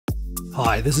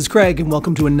Hi, this is Craig and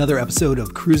welcome to another episode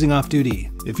of Cruising Off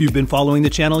Duty. If you've been following the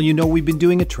channel, you know we've been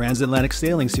doing a Transatlantic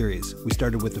Sailing series. We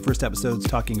started with the first episodes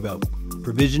talking about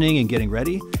provisioning and getting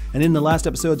ready, and in the last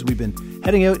episodes we've been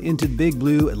heading out into the big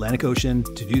blue Atlantic Ocean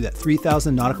to do that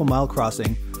 3,000 nautical mile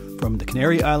crossing from the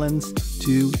Canary Islands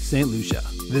to St. Lucia.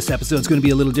 This episode's going to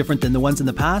be a little different than the ones in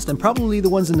the past and probably the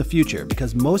ones in the future,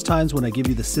 because most times when I give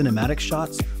you the cinematic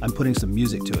shots, I'm putting some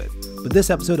music to it. But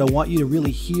this episode, I want you to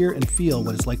really hear and feel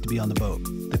what it's like to be on the boat.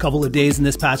 The couple of days in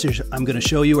this passage I'm going to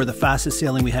show you are the fastest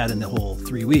sailing we had in the whole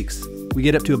 3 weeks. We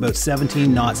get up to about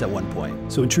 17 knots at one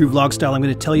point. So in true vlog style, I'm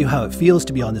going to tell you how it feels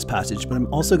to be on this passage, but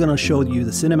I'm also going to show you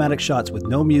the cinematic shots with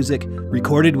no music,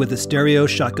 recorded with a stereo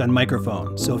shotgun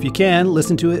microphone. So if you can,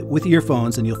 listen to it with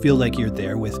earphones and you'll feel like you're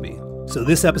there with me. So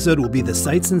this episode will be the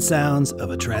sights and sounds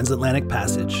of a transatlantic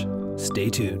passage.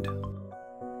 Stay tuned.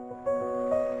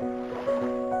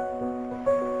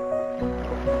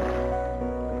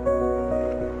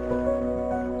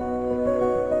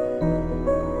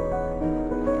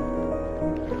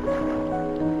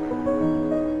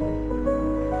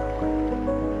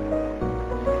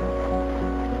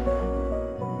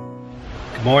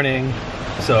 Good morning.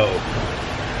 So,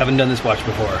 haven't done this watch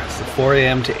before. It's 4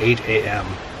 a.m. to 8 a.m.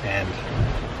 and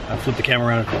I'll flip the camera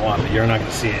around if you want, but you're not going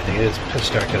to see anything. It is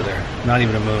pitch dark out there. Not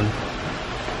even a moon.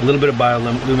 A little bit of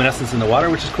bioluminescence in the water,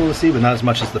 which is cool to see, but not as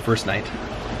much as the first night.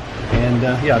 And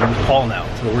yeah, I'm in fall now.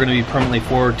 So we're going to be permanently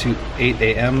 4 to 8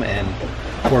 a.m. and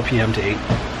 4 p.m. to 8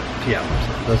 p.m.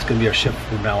 So that's going to be our shift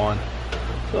from now on.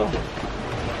 So,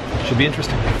 should be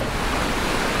interesting.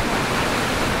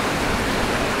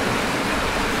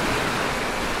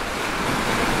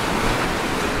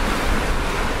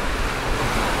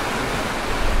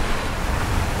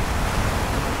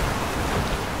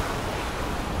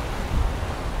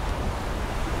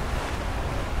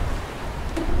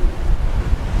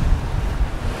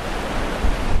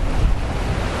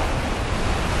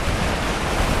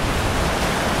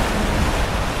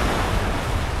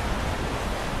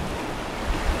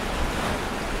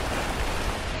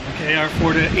 Okay, our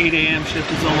 4 to 8 a.m.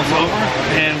 shift is almost over,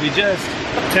 and we just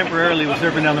temporarily, with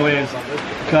surfing down the waves,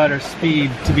 got our speed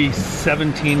to be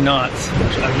 17 knots,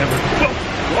 which I've never,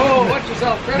 whoa, watch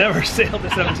yourself, Chris. Never sailed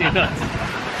to 17 knots.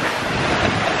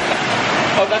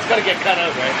 Oh, that's gotta get cut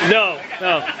out, right? No.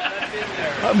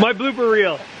 My blooper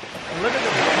reel. Look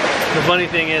at The funny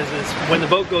thing is when the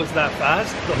boat goes that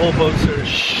fast, the whole boat sort of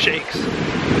shakes.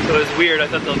 So it's weird. I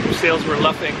thought the sails were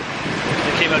luffing.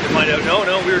 I came out to find out, no,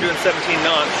 we were doing 17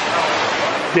 knots.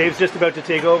 Dave's just about to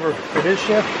take over for his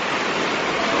shift.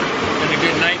 And a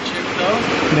good night shift though?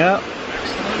 Yeah.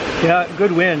 Excellent. Yeah,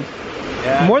 good wind.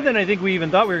 Yeah. More than I think we even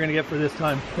thought we were going to get for this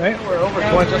time, right? We're over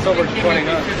 20, just over 20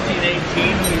 knots. 15, 18.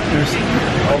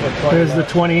 There's the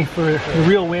 20 for the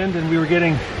real wind, and we were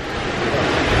getting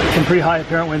some pretty high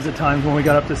apparent winds at times when we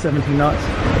got up to 17 knots.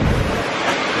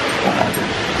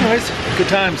 Nice, good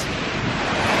times.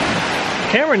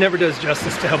 Camera never does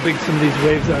justice to how big some of these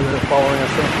waves are that are following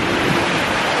us in.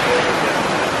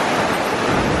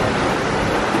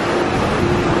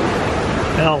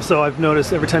 And also I've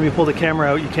noticed every time you pull the camera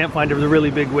out, you can't find a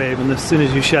really big wave, and as soon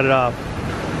as you shut it off,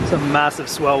 some massive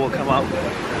swell will come up.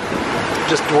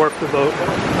 Just dwarf the boat.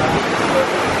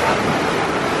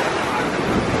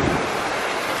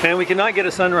 And we cannot get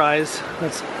a sunrise. I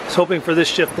was hoping for this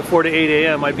shift, the 4 to 8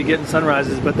 a.m. I'd be getting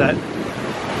sunrises, but that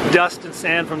dust and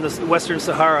sand from the Western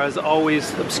Sahara is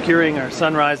always obscuring our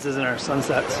sunrises and our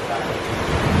sunsets.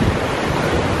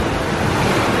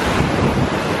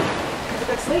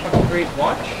 Great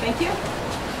watch. Thank you.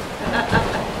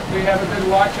 We have a good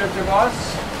watch out there,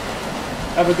 boss.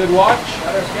 Have a good watch.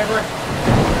 Other skipper.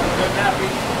 Good nappy.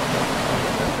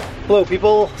 Hello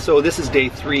people, so this is day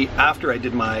 3 after I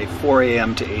did my 4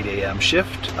 a.m. to 8 a.m.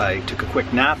 shift. I took a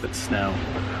quick nap. It's now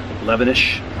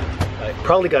 11ish. I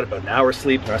probably got about an hour's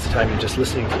sleep. The rest of the time you're just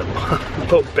listening to the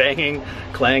boat banging,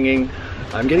 clanging.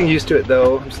 I'm getting used to it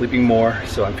though. I'm sleeping more,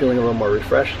 so I'm feeling a little more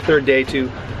refreshed. Third day too.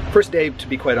 First day, to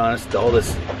be quite honest, all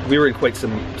this, we were in quite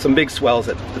some big swells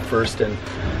at the first, and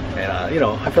you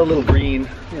know, I felt a little green,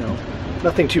 you know,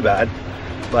 nothing too bad,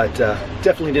 but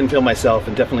definitely didn't feel myself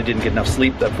and definitely didn't get enough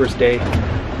sleep that first day.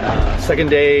 Second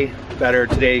day, better.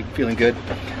 Today, feeling good.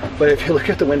 But if you look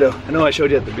at the window, I know I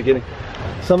showed you at the beginning,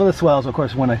 some of the swells, of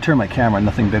course, when I turn my camera,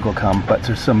 nothing big will come, but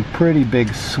there's some pretty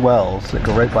big swells that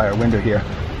go right by our window here.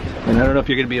 And I don't know if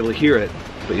you're going to be able to hear it,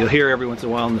 but you'll hear every once in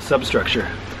a while in the substructure.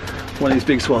 One of these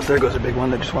big swells, there goes a big one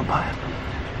that just went by.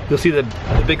 You'll see the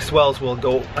big swells will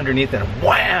go underneath and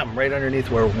wham, right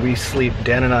underneath where we sleep.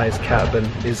 Dan and I's cabin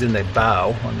is in the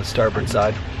bow on the starboard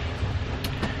side.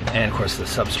 And of course the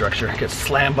substructure gets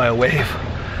slammed by a wave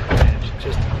and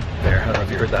just there. I don't know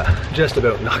if you heard that. Just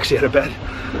about knocks you out of bed.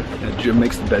 It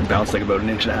makes the bed bounce like about 1.5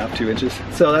 inches, 2 inches.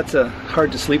 So that's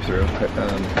hard to sleep through.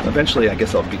 Eventually, I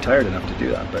guess I'll be tired enough to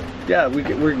do that. But yeah,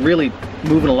 we're really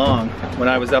moving along. When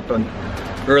I was up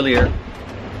earlier,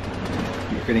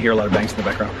 you're going to hear a lot of bangs in the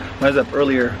background. When I was up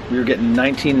earlier, we were getting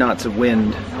 19 knots of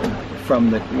wind from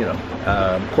the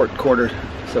port quarter.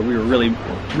 So we were really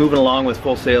moving along with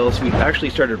full sails. We actually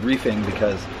started reefing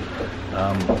because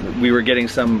we were getting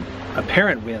some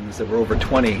apparent winds that were over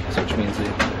 20, which means the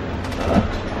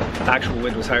actual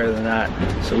wind was higher than that.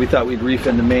 So we thought we'd reef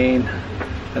in the main.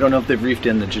 I don't know if they've reefed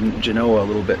in the Genoa a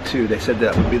little bit too. They said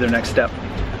that would be their next step.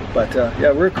 But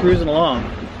yeah, we're cruising along.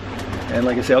 And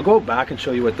like I say, I'll go back and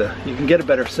show you you can get a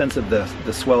better sense of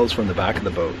the swells from the back of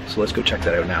the boat. So let's go check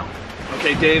that out now.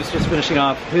 Okay, Dave's just finishing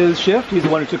off his shift. He's the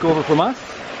one who took over from us.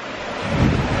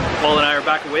 Paul and I are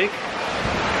back awake.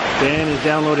 Dan is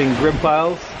downloading grid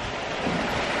files.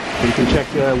 So you can check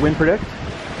wind predict.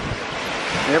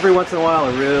 And every once in a while,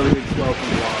 a really big swell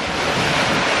comes along.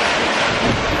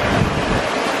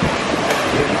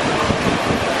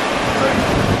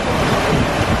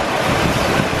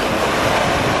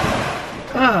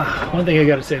 One thing I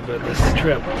gotta say about this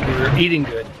trip, we were eating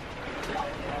good.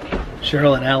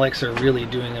 Cheryl and Alex are really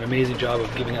doing an amazing job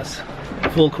of giving us a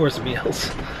full course of meals,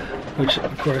 which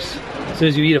of course, as soon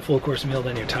as you eat a full course meal,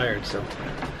 then you're tired. So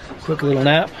quick little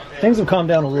nap. Things have calmed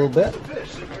down a little bit.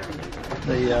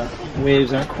 The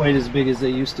waves aren't quite as big as they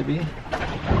used to be.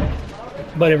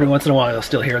 But every once in a while you'll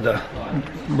still hear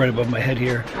right above my head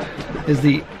here is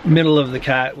the middle of the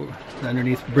cat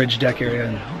underneath bridge deck area,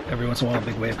 and every once in a while a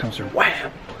big wave comes through,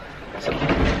 wham! So, I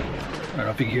don't know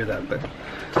if you can hear that, but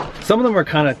some of them are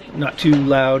kind of not too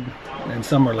loud, and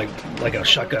some are like a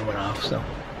shotgun went off, so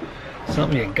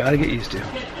something you gotta get used to.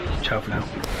 Ciao for now.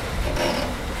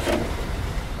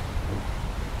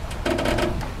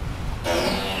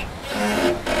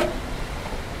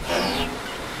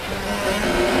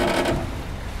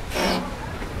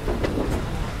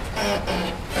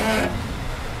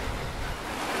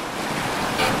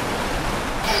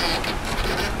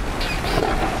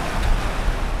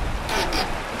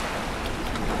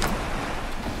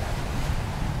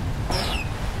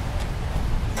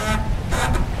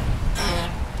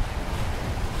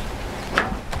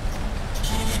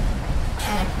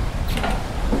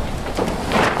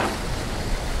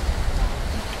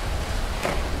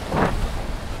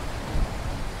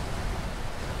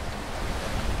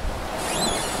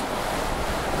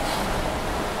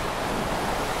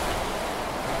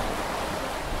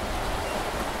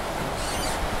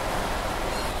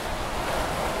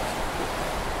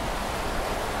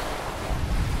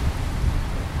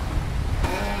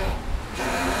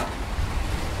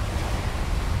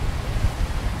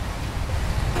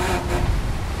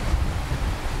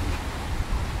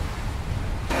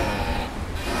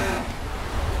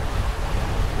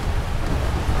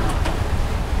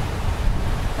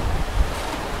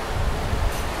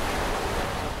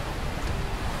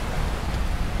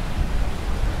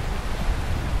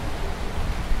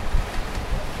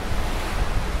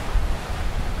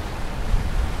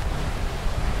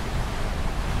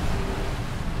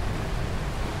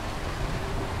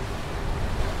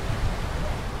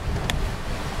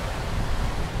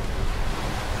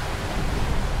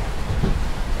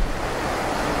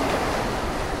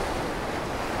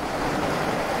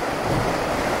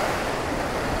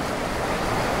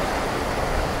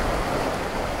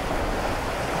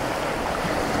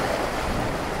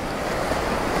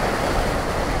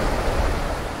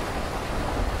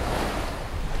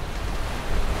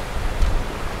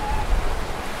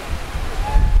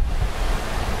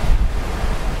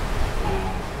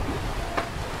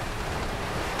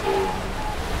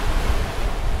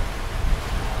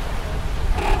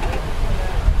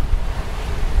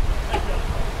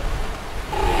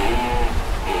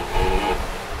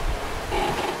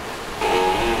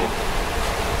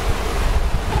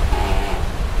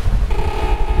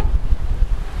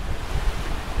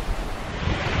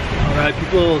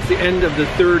 People, it's the end of the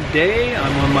third day.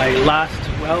 I'm on my last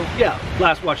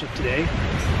watch of today.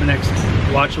 The next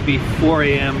watch will be 4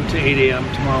 a.m. to 8 a.m.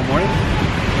 tomorrow morning,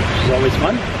 which is always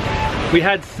fun. We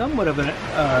had somewhat of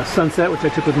a sunset, which I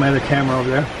took with my other camera over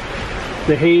there.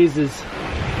 The haze is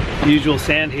the usual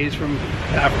sand haze from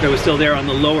Africa. Was still there on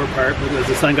the lower part, but as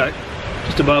the sun got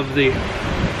just above the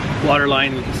water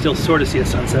line, we can still sort of see a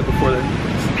sunset before the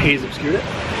haze obscured it.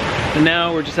 And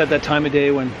now we're just at that time of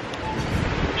day when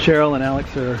Cheryl and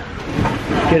Alex are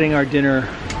getting our dinner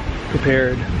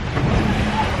prepared.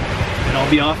 And I'll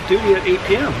be off duty at 8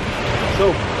 p.m.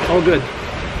 So, all good.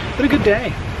 But a good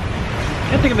day.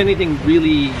 Can't think of anything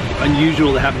really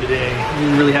unusual that happened today. I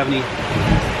didn't really have any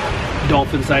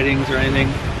dolphin sightings or anything.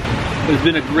 It's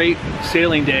been a great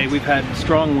sailing day. We've had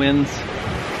strong winds.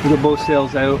 We got both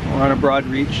sails out. We're on a broad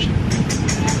reach.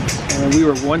 And we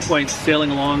were at one point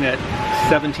sailing along at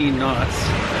 17 knots,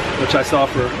 which I saw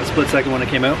for a split second when I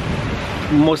came out.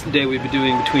 Most of the day we've been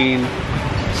doing between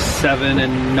 7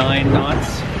 and 9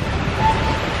 knots.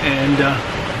 And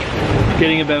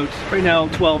getting about, right now,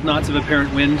 12 knots of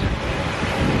apparent wind.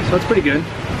 So it's pretty good.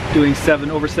 Doing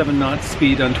over 7 knots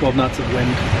speed on 12 knots of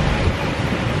wind.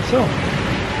 So,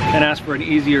 and ask for an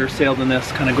easier sail than this,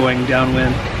 kind of going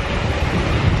downwind.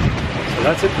 So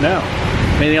that's it for now.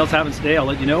 If anything else happens today, I'll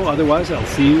let you know. Otherwise, I'll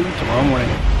see you tomorrow morning.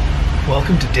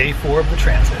 Welcome to day 4 of the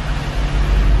transit.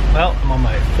 Well, I'm on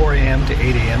my 4 a.m. to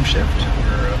 8 a.m. shift.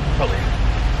 We're probably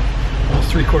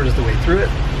almost 3/4 of the way through it.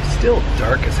 Still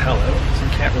dark as hell out, so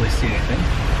you can't really see anything.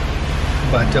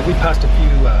 But we passed a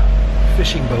few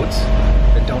fishing boats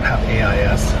that don't have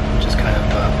AIS, which is kind of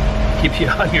keep you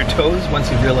on your toes once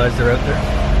you realize they're out there.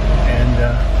 And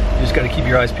you just got to keep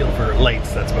your eyes peeled for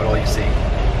lights. That's about all you see.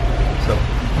 So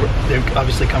they're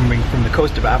obviously coming from the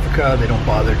coast of Africa. They don't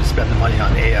bother to spend the money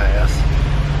on AIS.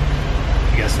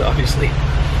 I guess obviously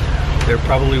they're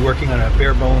probably working on a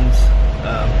bare bones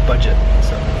budget.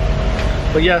 So,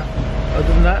 but yeah, other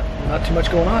than that, not too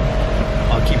much going on.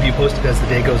 I'll keep you posted as the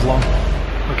day goes along.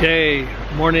 Okay,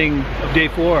 morning of day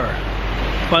 4.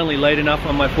 Finally light enough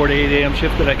on my 4 to 8 a.m.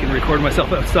 shift that I can record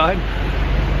myself outside,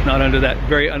 not under that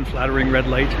very unflattering red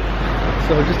light.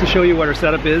 So just to show you what our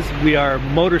setup is, we are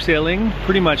motor sailing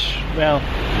pretty much, well,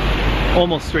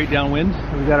 almost straight downwind.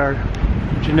 We've got our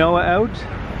Genoa out,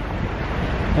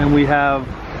 and we have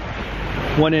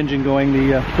one engine going,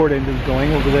 the port engine's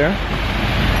going over there.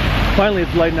 Finally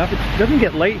it's light enough. It doesn't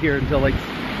get light here until like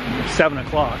 7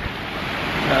 o'clock.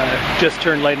 Just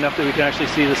turned light enough that we can actually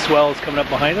see the swells coming up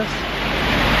behind us.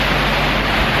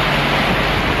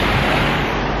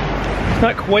 It's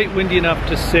not quite windy enough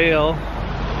to sail.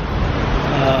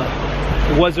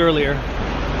 It was earlier.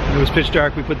 It was pitch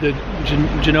dark. We put the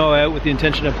Genoa out with the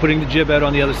intention of putting the jib out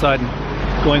on the other side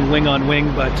and going wing on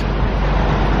wing, but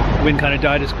the wind kind of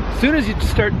died. As soon as you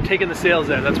start taking the sails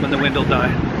out, that's when the wind will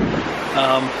die.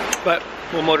 But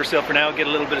we'll motor sail for now, get a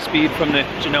little bit of speed from the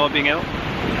Genoa being out.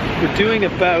 We're doing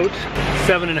about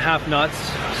 7.5 knots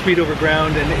speed over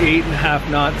ground and 8.5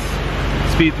 knots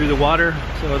speed through the water.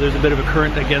 So there's a bit of a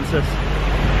current against us.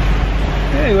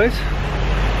 Anyways,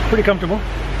 pretty comfortable.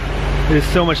 It is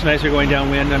so much nicer going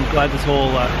downwind. I'm glad this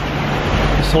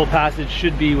whole passage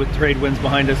should be with trade winds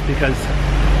behind us, because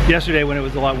yesterday when it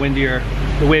was a lot windier,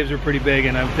 the waves were pretty big,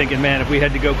 and I'm thinking, man, if we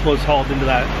had to go close hauled into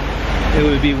that, it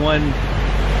would be one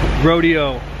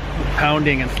rodeo,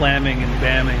 pounding and slamming and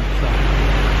bamming.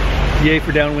 So, yay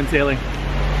for downwind sailing.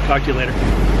 Talk to you later.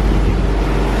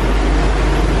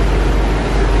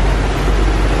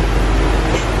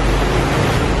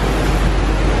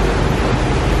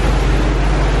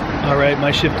 Alright,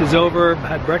 my shift is over,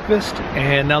 had breakfast,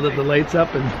 and now that the light's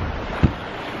up and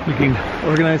we can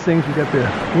organize things, we got the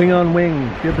wing on wing,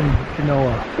 jib and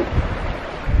Genoa.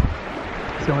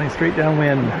 Sailing straight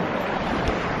downwind.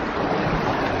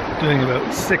 Doing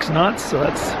about 6 knots, so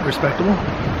that's respectable.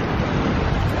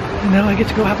 And now I get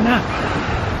to go have a nap.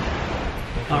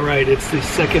 Alright, it's the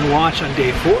second watch on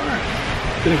day 4.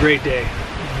 It's been a great day.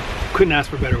 Couldn't ask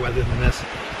for better weather than this.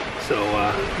 So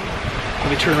let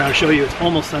me turn around and show you. It's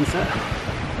almost sunset.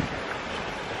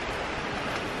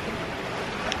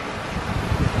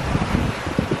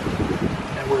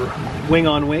 And we're wing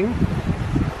on wing.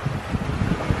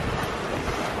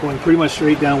 Going pretty much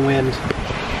straight downwind.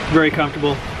 Very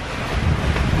comfortable.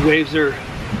 The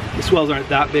swells aren't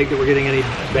that big that we're getting any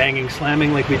banging,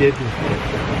 slamming like we did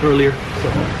earlier.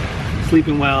 So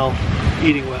sleeping well,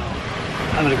 eating well,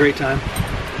 having a great time.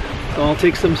 So I'll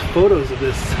take some photos of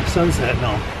this sunset and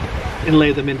I'll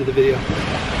inlay them into the video.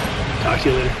 Talk to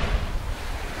you later.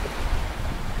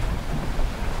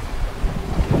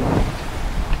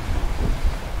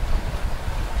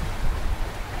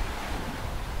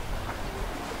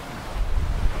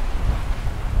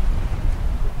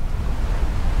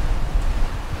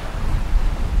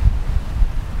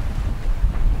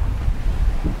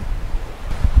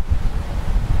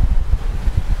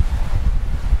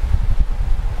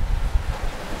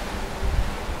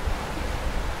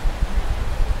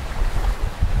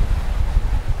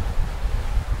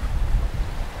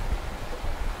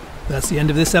 That's the end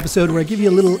of this episode, where I give you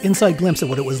a little inside glimpse of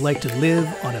what it was like to live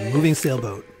on a moving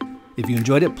sailboat. If you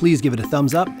enjoyed it, please give it a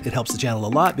thumbs up. It helps the channel a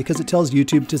lot because it tells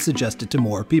YouTube to suggest it to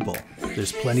more people.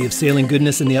 There's plenty of sailing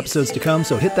goodness in the episodes to come,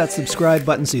 so hit that subscribe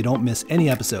button so you don't miss any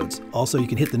episodes. Also, you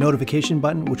can hit the notification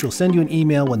button, which will send you an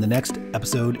email when the next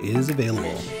episode is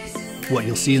available. What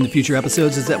you'll see in the future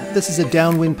episodes is that this is a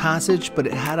downwind passage, but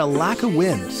it had a lack of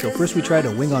wind. So first we tried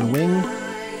a wing on wing,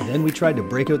 and then we tried to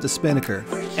break out the spinnaker.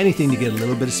 Anything to get a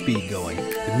little bit of speed going.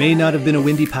 It may not have been a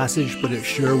windy passage, but it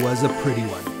sure was a pretty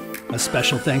one. A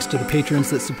special thanks to the patrons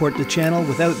that support the channel.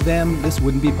 Without them, this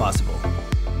wouldn't be possible.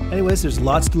 Anyways, there's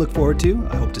lots to look forward to.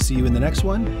 I hope to see you in the next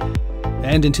one.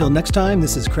 And until next time,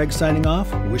 this is Craig signing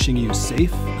off, wishing you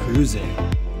safe cruising.